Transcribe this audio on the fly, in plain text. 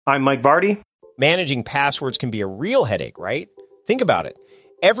I'm Mike Vardy. Managing passwords can be a real headache, right? Think about it.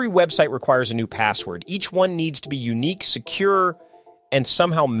 Every website requires a new password. Each one needs to be unique, secure, and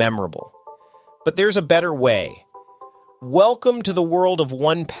somehow memorable. But there's a better way. Welcome to the world of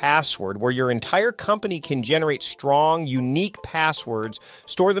 1Password, where your entire company can generate strong, unique passwords,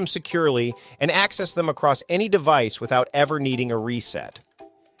 store them securely, and access them across any device without ever needing a reset.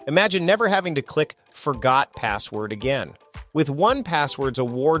 Imagine never having to click Forgot Password again. With 1Password's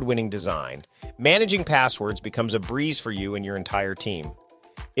award-winning design, managing passwords becomes a breeze for you and your entire team.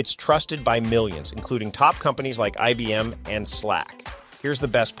 It's trusted by millions, including top companies like IBM and Slack. Here's the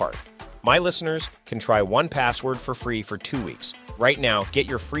best part. My listeners can try 1Password for free for 2 weeks. Right now, get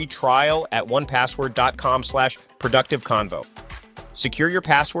your free trial at onepassword.com/productiveconvo. Secure your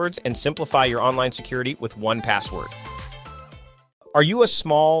passwords and simplify your online security with 1Password. Are you a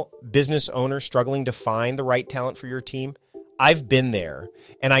small business owner struggling to find the right talent for your team? I've been there,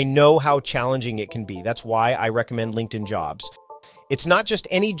 and I know how challenging it can be. That's why I recommend LinkedIn Jobs. It's not just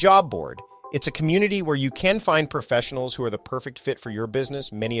any job board. It's a community where you can find professionals who are the perfect fit for your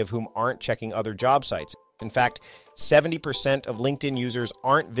business, many of whom aren't checking other job sites. In fact, 70% of LinkedIn users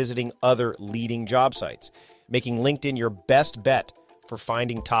aren't visiting other leading job sites, making LinkedIn your best bet for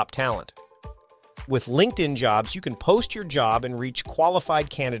finding top talent. With LinkedIn Jobs, you can post your job and reach qualified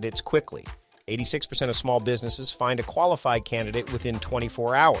candidates quickly. 86% of small businesses find a qualified candidate within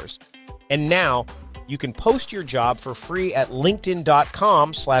 24 hours. And now, you can post your job for free at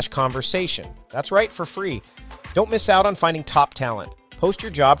linkedin.com/conversation. That's right, for free. Don't miss out on finding top talent. Post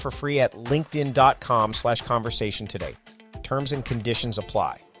your job for free at linkedin.com/conversation today. Terms and conditions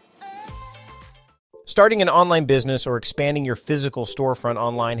apply. Starting an online business or expanding your physical storefront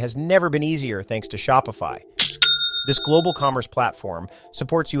online has never been easier thanks to Shopify. This global commerce platform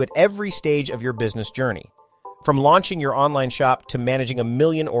supports you at every stage of your business journey. From launching your online shop to managing 1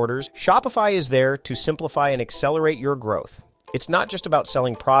 million orders, Shopify is there to simplify and accelerate your growth. It's not just about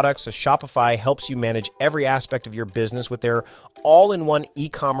selling products, so Shopify helps you manage every aspect of your business with their all-in-one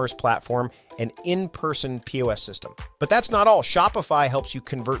e-commerce platform and in-person POS system. But that's not all. Shopify helps you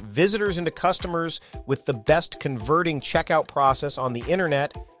convert visitors into customers with the best converting checkout process on the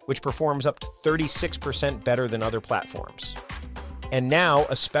internet, which performs up to 36% better than other platforms. And now,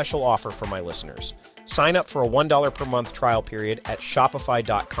 a special offer for my listeners. Sign up for a $1 per month trial period at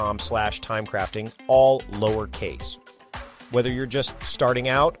shopify.com/timecrafting, all lowercase. Whether you're just starting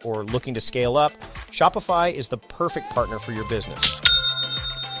out or looking to scale up, Shopify is the perfect partner for your business.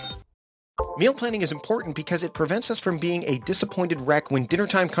 Meal planning is important because it prevents us from being a disappointed wreck when dinner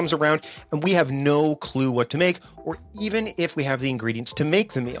time comes around and we have no clue what to make, or even if we have the ingredients to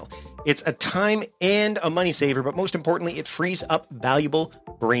make the meal. It's a time and a money saver, but most importantly, it frees up valuable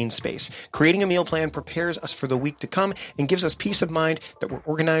brain space. Creating a meal plan prepares us for the week to come and gives us peace of mind that we're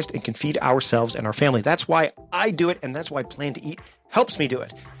organized and can feed ourselves and our family. That's why I do it, and that's why Plan to Eat helps me do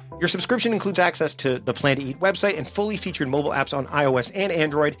it. Your subscription includes access to the Plan to Eat website and fully featured mobile apps on iOS and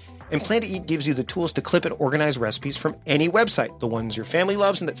Android. And Plan to Eat gives you the tools to clip and organize recipes from any website, the ones your family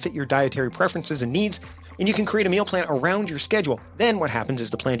loves and that fit your dietary preferences and needs. And you can create a meal plan around your schedule. Then what happens is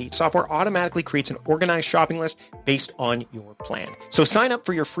the Plan to Eat software automatically creates an organized shopping list based on your plan. So sign up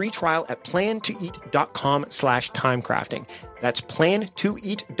for your free trial at plantoeat.com/timecrafting. That's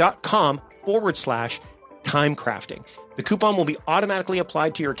plantoeat.com/timecrafting. The coupon will be automatically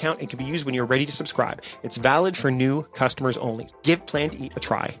applied to your account and can be used when you're ready to subscribe. It's valid for new customers only. Give Plan to Eat a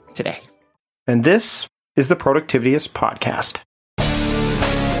try today. And this is the Productivityist Podcast.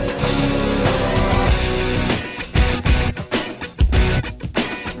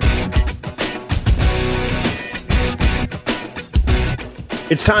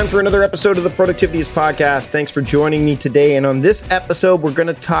 It's time for another episode of the Productivityist Podcast. Thanks for joining me today. And on this episode, we're going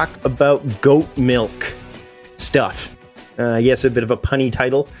to talk about goat milk stuff. Yes, a bit of a punny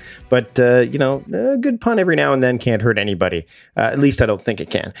title, but, a good pun every now and then can't hurt anybody. At least I don't think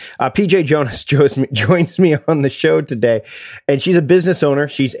it can. PJ Jonas joins me on the show today, and she's a business owner.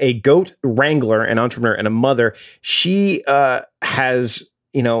 She's a goat wrangler, an entrepreneur, and a mother. She has,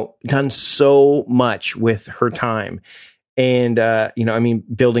 done so much with her time. And,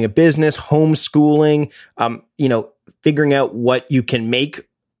 building a business, homeschooling, figuring out what you can make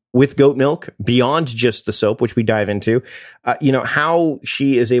with goat milk beyond just the soap, which we dive into, how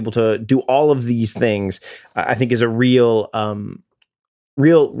she is able to do all of these things, I think is a real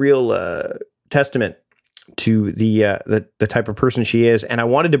testament to the type of person she is. And I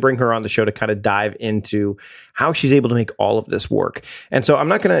wanted to bring her on the show to kind of dive into how she's able to make all of this work. And so I'm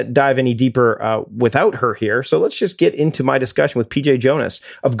not going to dive any deeper without her here. So let's just get into my discussion with PJ Jonas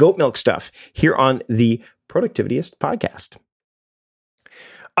of Goat Milk Stuff here on the Productivityist Podcast.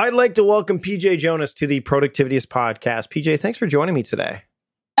 I'd like to welcome PJ Jonas to the Productivityist podcast. PJ, thanks for joining me today.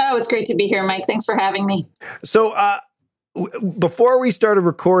 Oh, it's great to be here, Mike. Thanks for having me. So before we started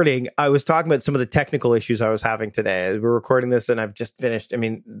recording, I was talking about some of the technical issues I was having today. We're recording this and I've just finished. I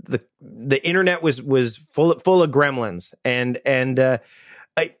mean, the internet was full of gremlins, and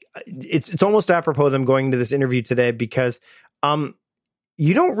it's almost apropos that I'm going into this interview today because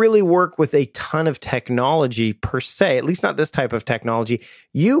you don't really work with a ton of technology per se, at least not this type of technology.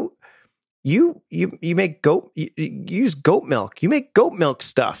 You make you use goat milk. You make goat milk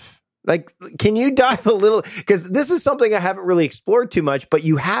stuff. Like, can you dive a little? Because this is something I haven't really explored too much. But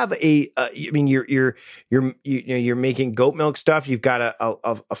you have you're making goat milk stuff. You've got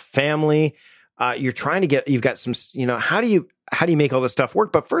a family. You're trying to get. You've got some. How do you make all this stuff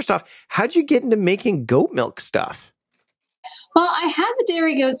work? But first off, how'd you get into making goat milk stuff? Well, I had the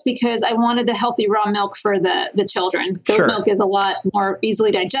dairy goats because I wanted the healthy raw milk for the children. Goat milk is a lot more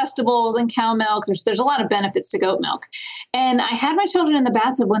easily digestible than cow milk. There's a lot of benefits to goat milk. And I had my children in the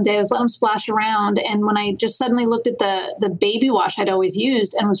bathtub one day. I was letting them splash around. And when I just suddenly looked at the baby wash I'd always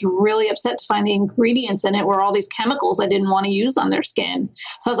used and was really upset to find the ingredients in it were all these chemicals I didn't want to use on their skin.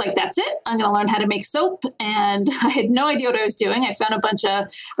 So I was like, that's it. I'm going to learn how to make soap. And I had no idea what I was doing. I found a bunch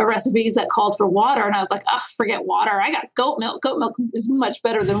of recipes that called for water. And I was like, oh, forget water. I got goat milk. Goat milk is much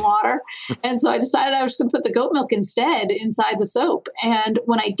better than water. And so I decided I was going to put the goat milk instead inside the soap. And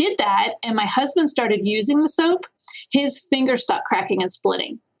when I did that and my husband started using the soap, his fingers stopped cracking and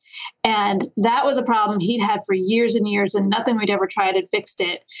splitting. And that was a problem he'd had for years and years, and nothing we'd ever tried had fixed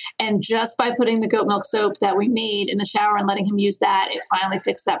it. And just by putting the goat milk soap that we made in the shower and letting him use that, it finally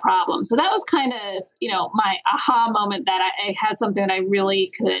fixed that problem. So that was kind of, my aha moment that I had something that I really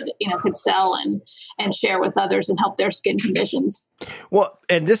could sell and share with others and help their skin conditions. Well,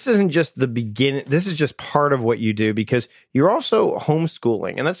 and this isn't just the beginning. This is just part of what you do because you're also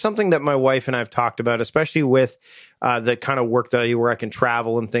homeschooling. And that's something that my wife and I have talked about, especially with the kind of work that I do where I can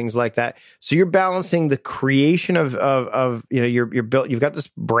travel and things like that. So you're balancing the creation of you're built, you've got this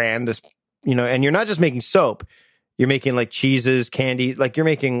brand, and you're not just making soap, you're making like cheeses, candy, like you're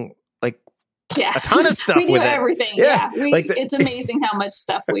making a ton of stuff. We do with everything. It. Yeah. It's amazing how much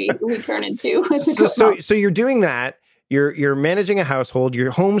stuff we turn into. So you're doing that. You're managing a household,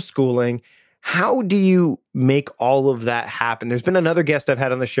 you're homeschooling. How do you make all of that happen? There's been another guest I've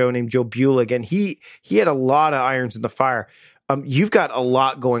had on the show named Joe Bulig, and he had a lot of irons in the fire. You've got a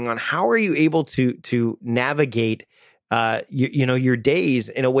lot going on. How are you able to navigate your days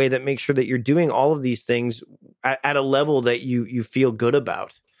in a way that makes sure that you're doing all of these things at a level that you feel good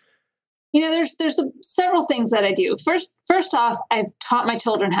about? There's several things that I do. First off, I've taught my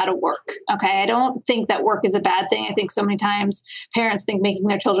children how to work. Okay. I don't think that work is a bad thing. I think so many times parents think making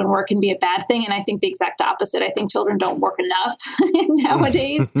their children work can be a bad thing. And I think the exact opposite. I think children don't work enough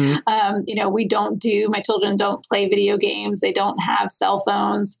nowadays. My children don't play video games. They don't have cell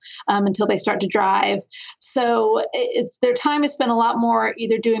phones until they start to drive. So their time is spent a lot more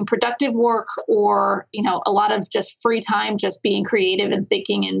either doing productive work or, a lot of just free time, just being creative and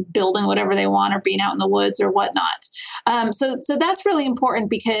thinking and building whatever they want or being out in the woods or whatnot. So that's really important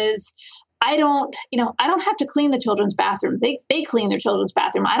because I don't have to clean the children's bathrooms. They clean their children's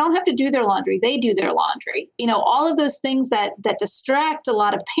bathroom. I don't have to do their laundry. They do their laundry. All of those things that distract a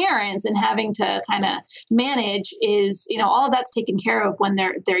lot of parents and having to kind of manage is, all of that's taken care of when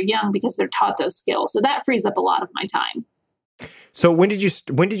they're young because they're taught those skills. So that frees up a lot of my time. So when did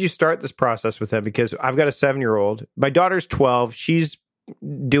you start this process with them? Because I've got a 7-year-old. My daughter's 12. She's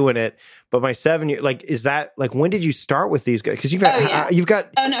doing it, but my 7-year, when did you start with these guys? Because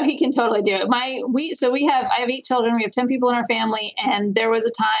oh no, he can totally do it. I have 8 children. We have 10 people in our family, and there was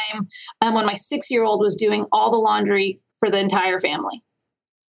a time when my 6-year-old was doing all the laundry for the entire family.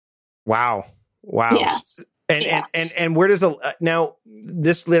 Wow. Yes. And where does now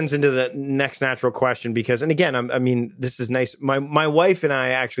this lends into the next natural question because, and again, this is nice. My wife and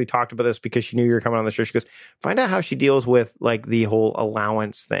I actually talked about this because she knew you were coming on the show. She goes, find out how she deals with like the whole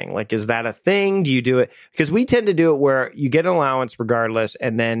allowance thing. Like, is that a thing? Do you do it? Because we tend to do it where you get an allowance regardless.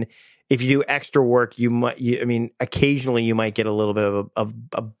 And then if you do extra work, occasionally you might get a little bit of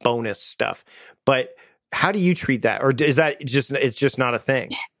a bonus stuff, but how do you treat that? Or is that it's just not a thing?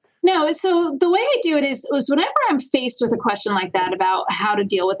 No, so the way I do it is whenever I'm faced with a question like that about how to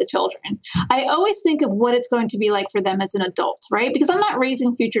deal with the children, I always think of what it's going to be like for them as an adult, right? Because I'm not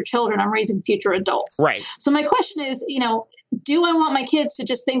raising future children, I'm raising future adults. Right. So my question is, do I want my kids to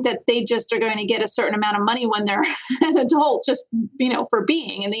just think that they just are going to get a certain amount of money when they're an adult, just, for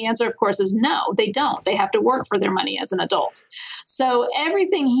being? And the answer, of course, is no, they don't. They have to work for their money as an adult. So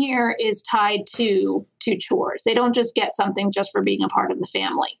everything here is tied to to chores. They don't just get something just for being a part of the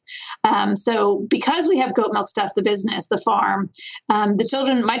family. So because we have Goat Milk Stuff, the business, the farm,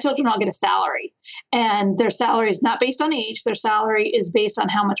 my children all get a salary, and their salary is not based on age. Their salary is based on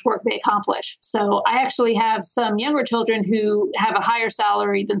how much work they accomplish. So I actually have some younger children who have a higher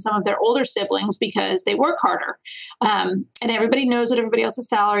salary than some of their older siblings because they work harder. And everybody knows what everybody else's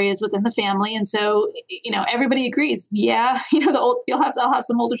salary is within the family. And so, everybody agrees. Yeah. I'll have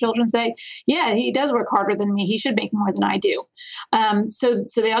some older children say, yeah, he does work harder than me. He should make more than I do. So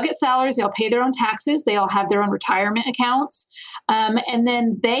they all get salaries. They all pay their own taxes. They all have their own retirement accounts. And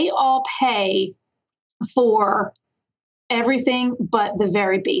then they all pay for everything but the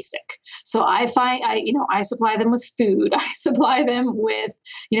very basic. So I supply them with food. I supply them with,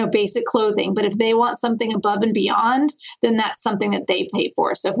 basic clothing. But if they want something above and beyond, then that's something that they pay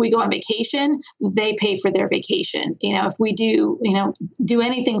for. So if we go on vacation, they pay for their vacation. If we do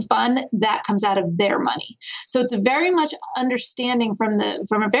anything fun, that comes out of their money. So it's very much understanding from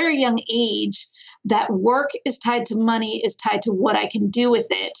a very young age that work is tied to money, is tied to what I can do with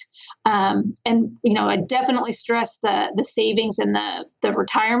it. I definitely stress the savings and the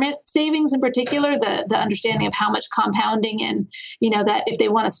retirement savings in particular, the understanding of how much compounding and, that if they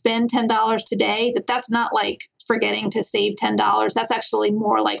want to spend $10 today, that's not like forgetting to save $10. That's actually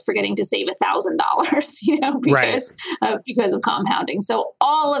more like forgetting to save $1,000, because of compounding. So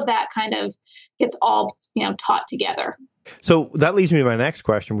all of that kind of gets all, taught together. So that leads me to my next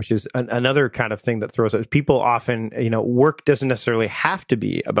question, which is another kind of thing that throws out. People often, work doesn't necessarily have to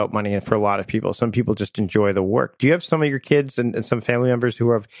be about money. And for a lot of people, some people just enjoy the work. Do you have some of your kids and some family members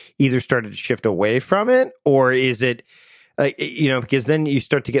who have either started to shift away from it, or is it because then you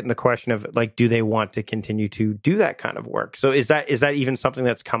start to get in the question of do they want to continue to do that kind of work? So is that even something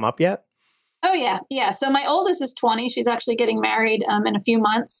that's come up yet? Oh, yeah. Yeah. So my oldest is 20. She's actually getting married in a few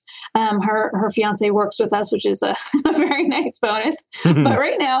months. Her fiance works with us, which is a very nice bonus. But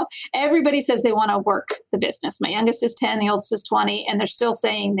right now, everybody says they want to work the business. My youngest is 10, the oldest is 20, and they're still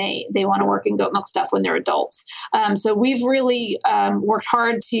saying they want to work in Goat Milk Stuff when they're adults. So we've really worked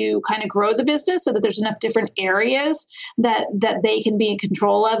hard to kind of grow the business so that there's enough different areas that they can be in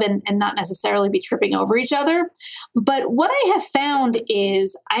control of and not necessarily be tripping over each other. But what I have found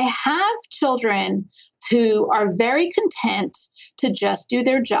is I have children who are very content to just do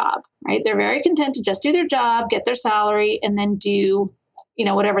their job, right? They're very content to just do their job, get their salary, and then do,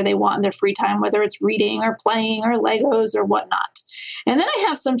 whatever they want in their free time, whether it's reading or playing or Legos or whatnot. And then I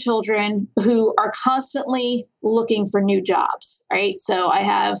have some children who are constantly looking for new jobs, right? So I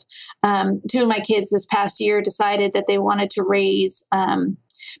have two of my kids this past year decided that they wanted to raise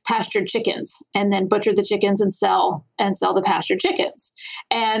pastured chickens and then butcher the chickens and sell the pastured chickens.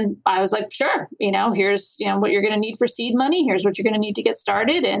 And I was like, sure, here's, what you're going to need for seed money. Here's what you're going to need to get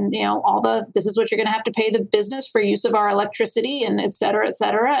started. And, this is what you're going to have to pay the business for use of our electricity and et cetera, et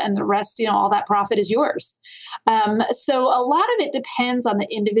cetera. And the rest, all that profit is yours. So a lot of it depends on the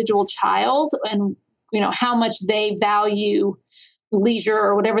individual child and, how much they value leisure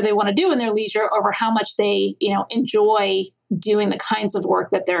or whatever they want to do in their leisure over how much they, enjoy doing the kinds of work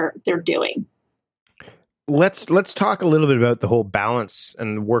that they're doing. Let's talk a little bit about the whole balance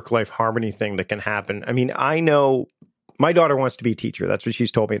and work-life harmony thing that can happen. I mean, I know my daughter wants to be a teacher. That's what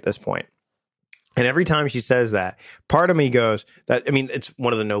she's told me at this point. And every time she says that, part of me goes it's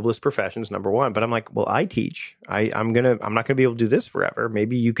one of the noblest professions, number one. But I'm like, well, I teach. I'm not gonna be able to do this forever.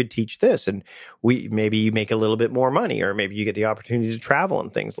 Maybe you could teach this, and maybe you make a little bit more money, or maybe you get the opportunity to travel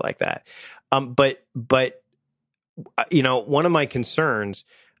and things like that. But one of my concerns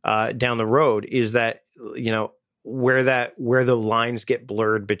down the road is that where the lines get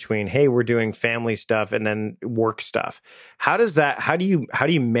blurred between, hey, we're doing family stuff and then work stuff. How do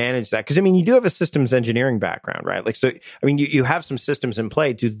you manage that? Because you do have a systems engineering background, right? You have some systems in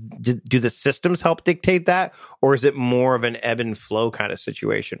play. Do the systems help dictate that, or is it more of an ebb and flow kind of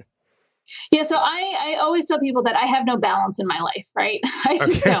situation? Yeah, so I always tell people that I have no balance in my life, right? I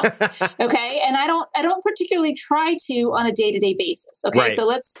just don't. Okay. And I don't particularly try to on a day-to-day basis. Okay. Right. So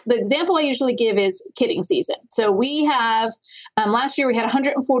the example I usually give is kidding season. So we have, last year we had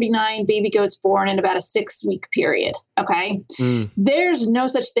 149 baby goats born in about a 6-week period. Okay. There's no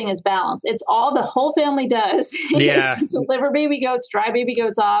such thing as balance. It's all the whole family does is deliver baby goats, dry baby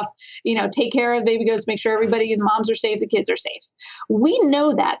goats off, take care of baby goats, make sure everybody, the moms are safe, the kids are safe. We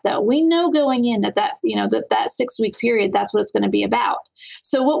know that though. We know going in that 6-week period, that's what it's going to be about.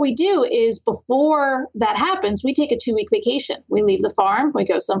 So what we do is before that happens, we take a 2-week vacation. We leave the farm, we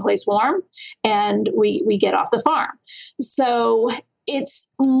go someplace warm, and we get off the farm. So it's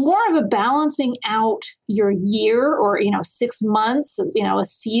more of a balancing out your year or, 6 months, a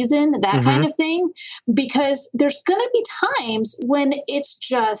season, that kind of thing, because there's going to be times when it's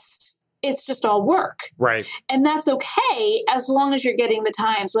just all work. Right. And that's okay as long as you're getting the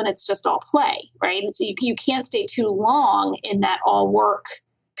times when it's just all play, right? So you can't stay too long in that all work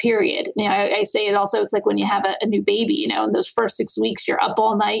period. I say it also, it's like when you have a new baby, in those first 6 weeks, you're up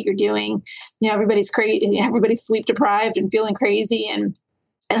all night, you're doing, everybody's crazy, everybody's sleep deprived and feeling crazy. And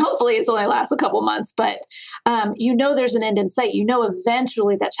hopefully it's only lasts a couple months, but there's an end in sight.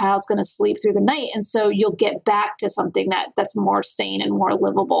 Eventually that child's going to sleep through the night. And so you'll get back to something that's more sane and more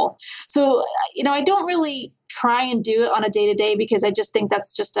livable. So, I don't really try and do it on a day-to-day because I just think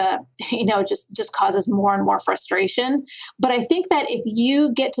that's just just causes more and more frustration. But I think that if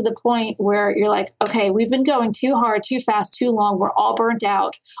you get to the point where you're like, okay, we've been going too hard, too fast, too long, we're all burnt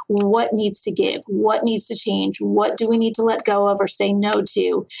out. What needs to give? What needs to change? What do we need to let go of or say no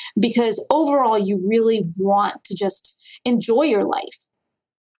to? Because overall, you really want to just enjoy your life.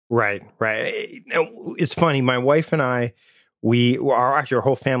 Right. It's funny. My wife and I, actually our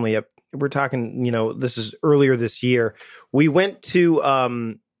whole family, we're talking, this is earlier this year. We went to,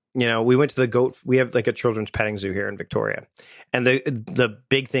 the goat. We have like a children's petting zoo here in Victoria. And the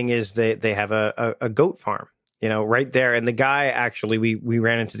big thing is they have a goat farm, right there. And the guy, actually, we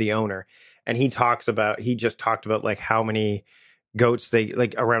ran into the owner, and he just talked about like how many goats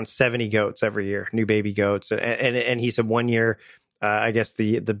like around 70 goats every year, new baby goats. And he said one year, I guess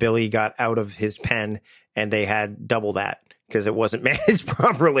the Billy got out of his pen and they had double that, because it wasn't managed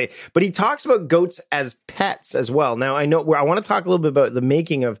properly. But he talks about goats as pets as well. Now, I want to talk a little bit about the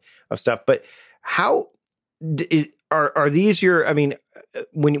making of stuff, but how are these your? I mean,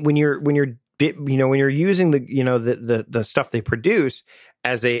 when you're using the stuff they produce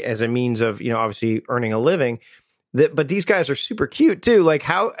as a means of obviously earning a living, but these guys are super cute too. Like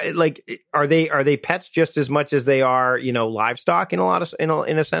are they pets just as much as they are livestock in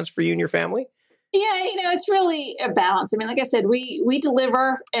a sense for you and your family? Yeah, it's really a balance. I mean, like I said, we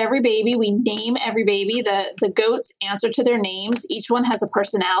deliver every baby. We name every baby. The goats answer to their names. Each one has a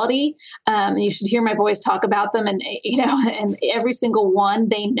personality. You should hear my boys talk about them, and and every single one,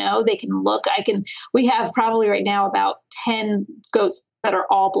 they know. They can look. We have probably right now about 10 goats that are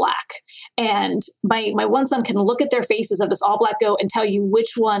all black. And my one son can look at their faces of this all black goat and tell you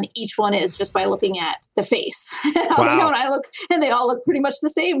which one each one is just by looking at the face. Wow. And I look, and they all look pretty much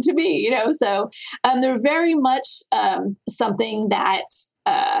the same to me, So they're very much something that,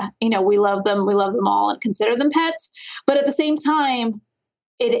 we love them. We love them all and consider them pets. But at the same time,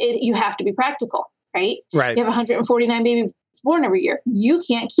 you have to be practical, right? Right. You have 149 babies born every year. You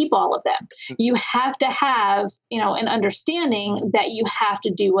can't keep all of them. You have to have, an understanding that you have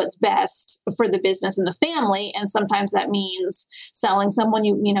to do what's best for the business and the family. And sometimes that means selling someone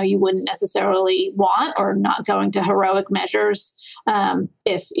you wouldn't necessarily want, or not going to heroic measures.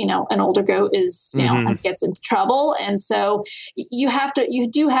 If, an older goat is, gets into trouble. And so you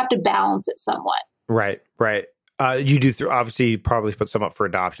do have to balance it somewhat. Right. You do obviously probably put some up for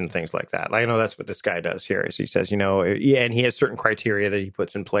adoption, things like that. I know that's what this guy does here. Is he says, and he has certain criteria that he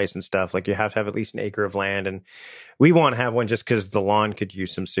puts in place and stuff. Like you have to have at least an acre of land, and we want to have one just because the lawn could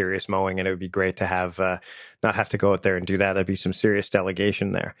use some serious mowing, and it would be great to have not have to go out there and do that. That'd be some serious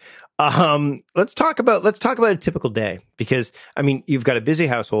delegation there. Let's talk about a typical day, because I mean, you've got a busy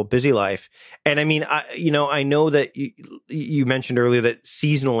household, busy life, and I mean, I know that you mentioned earlier that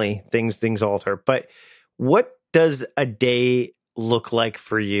seasonally things alter, but what does a day look like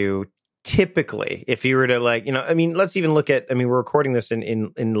for you typically? If you were to let's even look at, we're recording this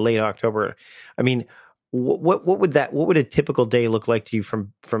in late October. I mean, what would a typical day look like to you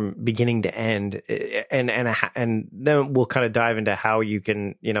from beginning to end? And then we'll kind of dive into how you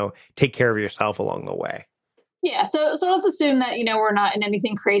can, take care of yourself along the way. Yeah. So let's assume that, we're not in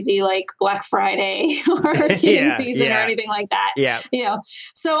anything crazy like Black Friday or heating season or anything like that. Yeah.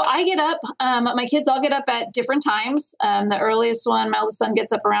 So I get up, my kids all get up at different times. The earliest one, my oldest son,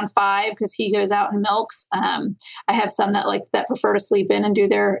 gets up around 5 because he goes out and milks. I have some that prefer to sleep in and do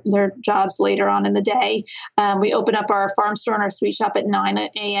their jobs later on in the day. We open up our farm store and our sweet shop at 9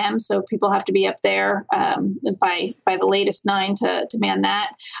 a.m. So people have to be up there by the latest 9 to man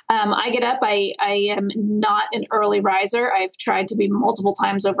that. I get up. I am not an early riser. I've tried to be multiple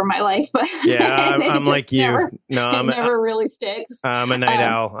times over my life, but yeah, I'm like you. It never really sticks. I'm a night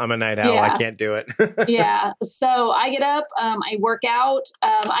owl. I'm a night owl. Yeah. I can't do it. Yeah. So I get up, I work out.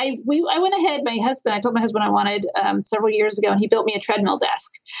 I went ahead, I told my husband I wanted several years ago, and he built me a treadmill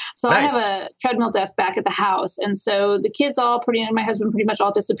desk. So nice. I have a treadmill desk back at the house. And so the kids and my husband pretty much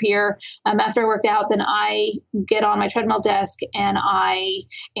all disappear. After I work out, then I get on my treadmill desk and I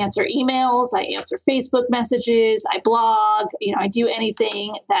answer emails, I answer Facebook messages, I blog, I do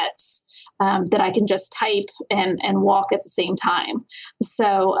anything that's that I can just type and walk at the same time.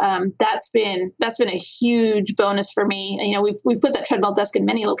 So that's been a huge bonus for me. We've put that treadmill desk in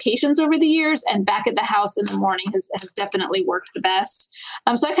many locations over the years, and back at the house in the morning has definitely worked the best.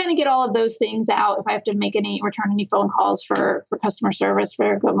 So I kind of get all of those things out. If I have to return any phone calls for customer service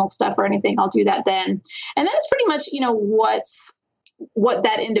for goat milk stuff or anything, I'll do that then. And then it's pretty much what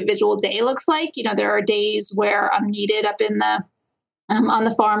that individual day looks like. There are days where I'm needed up in the on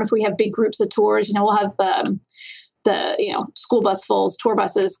the farm. If we have big groups of tours, we'll have the school bus fulls, tour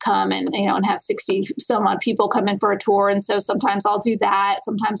buses come and have 60 some odd people come in for a tour. And so sometimes I'll do that.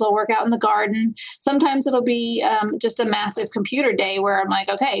 Sometimes I'll work out in the garden. Sometimes it'll be just a massive computer day where I'm like,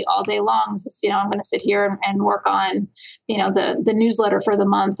 okay, all day long, I'm going to sit here and work on, the newsletter for the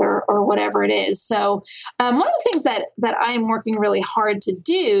month or whatever it is. So one of the things that I'm working really hard to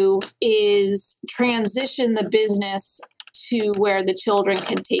do is transition the business to where the children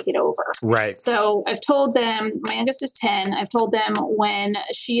can take it over. Right. So I've told them, my youngest is 10. I've told them when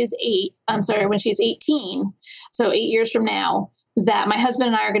she's 18, so 8 years from now, that my husband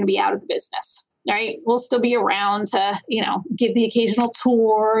and I are going to be out of the business. All right. We'll still be around to, give the occasional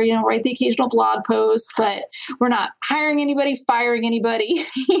tour, write the occasional blog post, but we're not hiring anybody, firing anybody,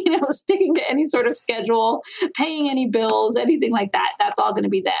 sticking to any sort of schedule, paying any bills, anything like that. That's all going to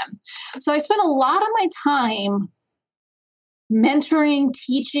be them. So I spent a lot of my time mentoring,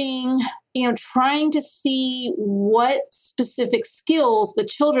 teaching, trying to see what specific skills the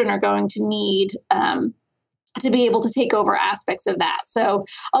children are going to need to be able to take over aspects of that. So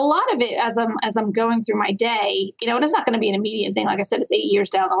a lot of it, as I'm going through my day, and it's not going to be an immediate thing. Like I said, it's 8 years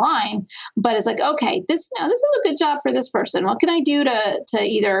down the line, but it's like, okay, this is a good job for this person. What can I do to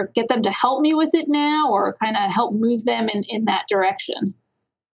either get them to help me with it now, or kind of help move them in that direction?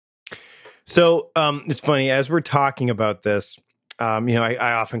 So it's funny, as we're talking about this, I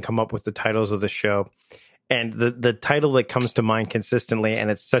often come up with the titles of the show, and the title that comes to mind consistently, and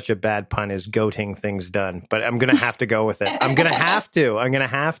it's such a bad pun, is Goating Things Done. But I'm going to have to go with it. I'm going to have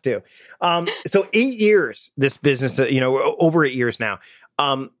to. So 8 years, this business, over 8 years now.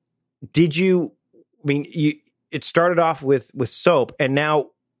 It started off with soap, and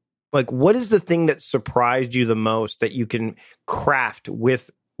now, like, what is the thing that surprised you the most that you can craft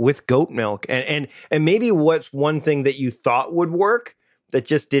with goat milk, and maybe what's one thing that you thought would work that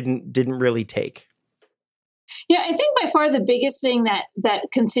just didn't really take? Yeah, I think by far the biggest thing that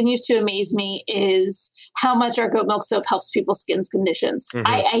continues to amaze me is how much our goat milk soap helps people's skin conditions. Mm-hmm.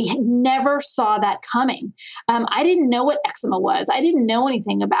 I never saw that coming. I didn't know what eczema was. I didn't know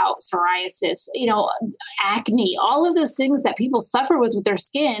anything about psoriasis, acne, all of those things that people suffer with their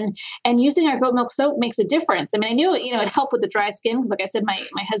skin. And using our goat milk soap makes a difference. I mean, I knew it helped with the dry skin because, like I said, my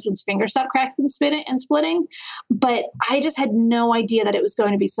husband's finger stopped cracking and splitting. But I just had no idea that it was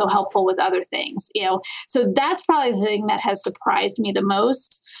going to be so helpful with other things. So that's probably the thing that has surprised me the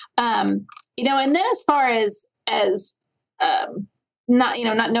most. And then as far as not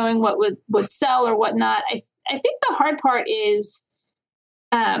knowing what would sell or whatnot, I think the hard part is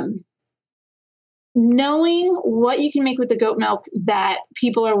knowing what you can make with the goat milk that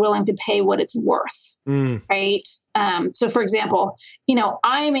people are willing to pay what it's worth. Right. So for example,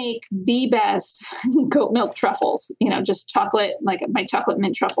 I make the best goat milk truffles, just chocolate, like my chocolate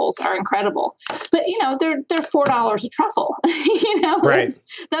mint truffles are incredible, but they're $4 a truffle, right.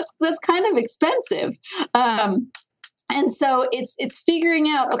 That's kind of expensive. And so it's figuring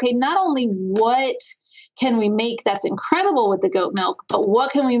out, okay, not only what can we make that's incredible with the goat milk, but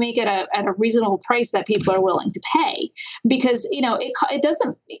what can we make at a reasonable price that people are willing to pay? Because, it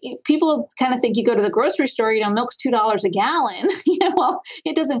doesn't, people kind of think you go to the grocery store, milk's $2 a gallon, well,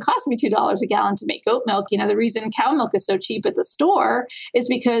 it doesn't cost me $2 a gallon to make goat milk. The reason cow milk is so cheap at the store is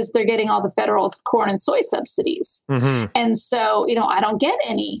because they're getting all the federal corn and soy subsidies. Mm-hmm. And so, I don't get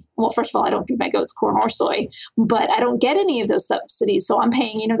any well, first of all, I don't feed my goats corn or soy, but I don't get any of those subsidies. So I'm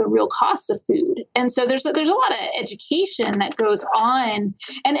paying, the real costs of food. And so there's a lot of education that goes on.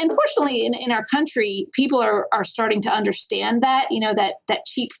 And unfortunately, in our country, people are starting to understand that, that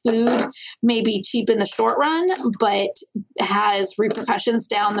cheap food may be cheap in the short run, but has repercussions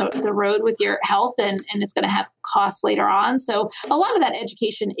down the road with your health, and it's going to have costs later on. So a lot of that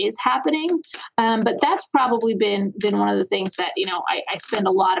education is happening. But that's probably been one of the things that, I spend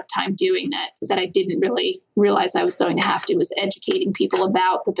a lot of time doing that I didn't really realize I was going to have to, was educating people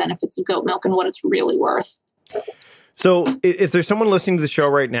about the benefits of goat milk and what it's really worth. So if there's someone listening to the show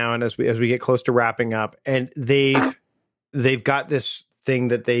right now, and as we get close to wrapping up, and they've got this thing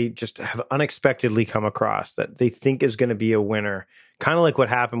that they just have unexpectedly come across that they think is going to be a winner, kind of like what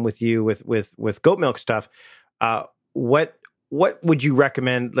happened with you with goat milk stuff, what would you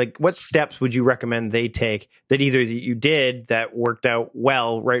recommend? Like, what steps would you recommend they take that either you did that worked out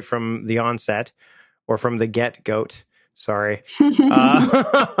well right from the onset, or from the get-goat? Sorry.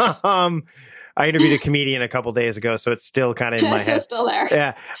 I interviewed a comedian a couple days ago, so it's still kind of in my head. It's still there.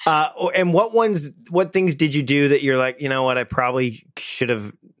 Yeah. And what things did you do that you're like, you know what, I probably should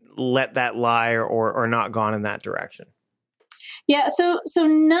have let that lie or not gone in that direction? Yeah. So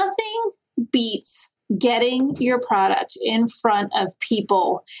nothing beats getting your product in front of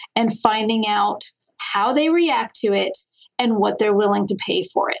people and finding out how they react to it and what they're willing to pay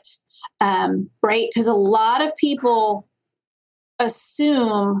for it. Right? Because a lot of people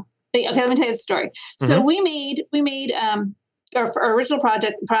assume. Okay, let me tell you the story. So we made our original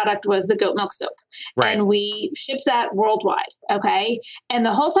product was the goat milk soap, right? And we shipped that worldwide. Okay, and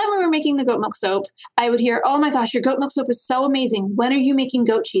the whole time we were making the goat milk soap, I would hear, "Oh my gosh, your goat milk soap is so amazing! When are you making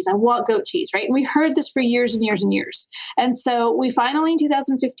goat cheese? I want goat cheese!" Right? And we heard this for years and years and years. And so we finally in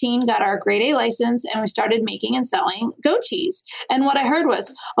 2015 got our grade A license, and we started making and selling goat cheese. And what I heard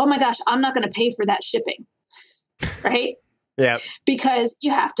was, "Oh my gosh, I'm not going to pay for that shipping," right? Yeah, because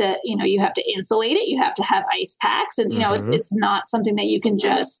you have to insulate it. You have to have ice packs, and it's not something that you can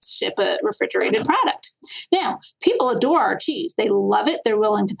just ship a refrigerated product. Now, people adore our cheese; they love it. They're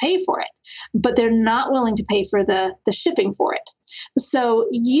willing to pay for it, but they're not willing to pay for the shipping for it. So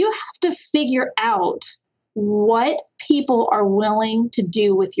you have to figure out what people are willing to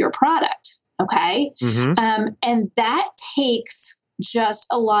do with your product. Okay, and that takes just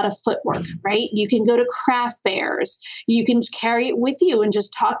a lot of footwork, right? You can go to craft fairs. You can carry it with you and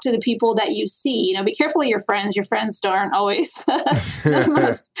just talk to the people that you see. Be careful of your friends. Your friends aren't always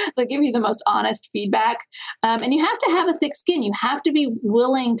they'll give you the most honest feedback. And you have to have a thick skin. You have to be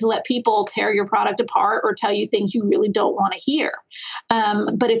willing to let people tear your product apart or tell you things you really don't want to hear.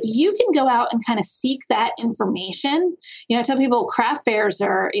 But if you can go out and kind of seek that information, I tell people craft fairs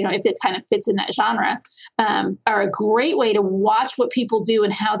are, if it kind of fits in that genre, are a great way to watch what people do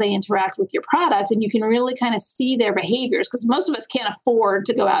and how they interact with your product. And you can really kind of see their behaviors, because most of us can't afford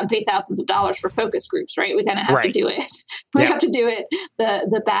to go out and pay thousands of dollars for focus groups, right? We kind of have to do it. We have to do it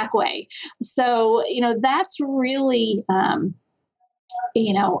the back way. So, that's really,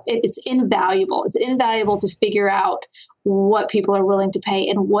 it's invaluable. It's invaluable to figure out what people are willing to pay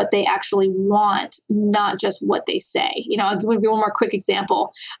and what they actually want, not just what they say. I'll give you one more quick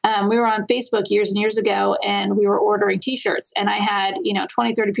example. We were on Facebook years and years ago, and we were ordering t-shirts, and I had,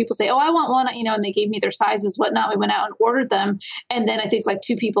 20, 30 people say, "Oh, I want one," and they gave me their sizes, whatnot. We went out and ordered them. And then I think like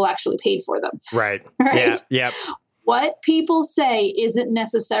 2 people actually paid for them. Right. Right. Yeah. What people say isn't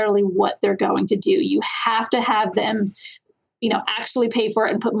necessarily what they're going to do. You have to have them actually pay for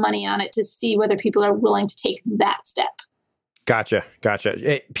it and put money on it to see whether people are willing to take that step. Gotcha.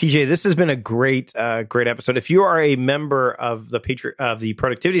 Hey, PJ, this has been a great episode. If you are a member of the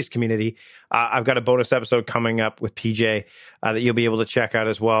Productivityist community, I've got a bonus episode coming up with PJ that you'll be able to check out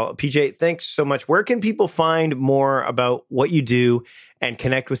as well. PJ, thanks so much. Where can people find more about what you do and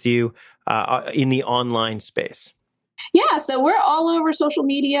connect with you in the online space? Yeah, so we're all over social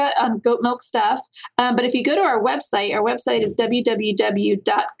media on goat milk stuff. But if you go to our website is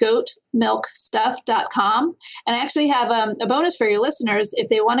www.goatmilkstuff.com. And I actually have a bonus for your listeners. If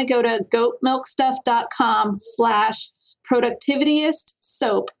they want to go to goatmilkstuff.com/productivityist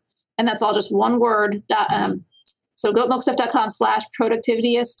soap, and that's all just one word, so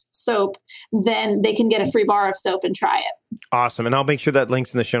goatmilkstuff.com/productivityist soap, then they can get a free bar of soap and try it. Awesome. And I'll make sure that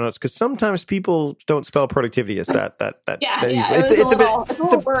link's in the show notes, because sometimes people don't spell productivityist. It's a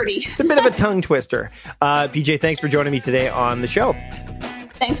little birdie. It's a bit of a tongue twister. PJ, thanks for joining me today on the show.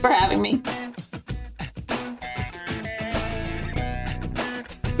 Thanks for having me.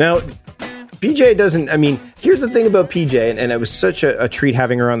 Now, PJ doesn't, I mean, here's the thing about PJ, and it was such a treat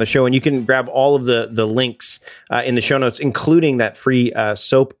having her on the show, and you can grab all of the links in the show notes, including that free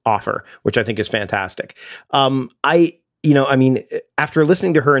soap offer, which I think is fantastic. After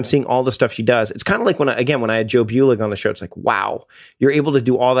listening to her and seeing all the stuff she does, it's kind of like when I had Joe Bulig on the show, it's like, wow, you're able to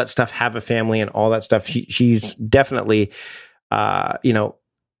do all that stuff, have a family and all that stuff. She's definitely, an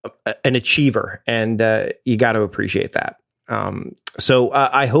achiever, and you got to appreciate that. So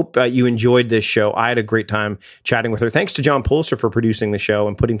I hope you enjoyed this show. I had a great time chatting with her. Thanks to John Pulser for producing the show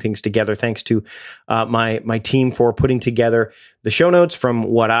and putting things together. Thanks to my team for putting together the show notes from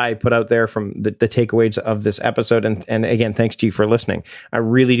what I put out there from the takeaways of this episode. And again, thanks to you for listening. I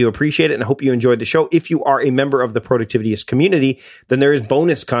really do appreciate it, and I hope you enjoyed the show. If you are a member of the Productivityist community, then there is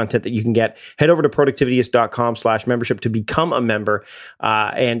bonus content that you can get. Head over to productivityist.com/membership to become a member,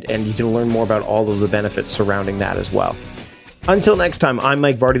 and you can learn more about all of the benefits surrounding that as well. Until next time, I'm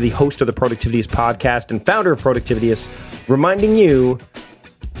Mike Vardy, the host of the Productivityist podcast and founder of Productivityist, reminding you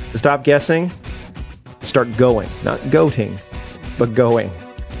to stop guessing, start going. Not goating, but going.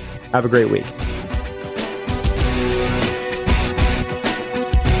 Have a great week.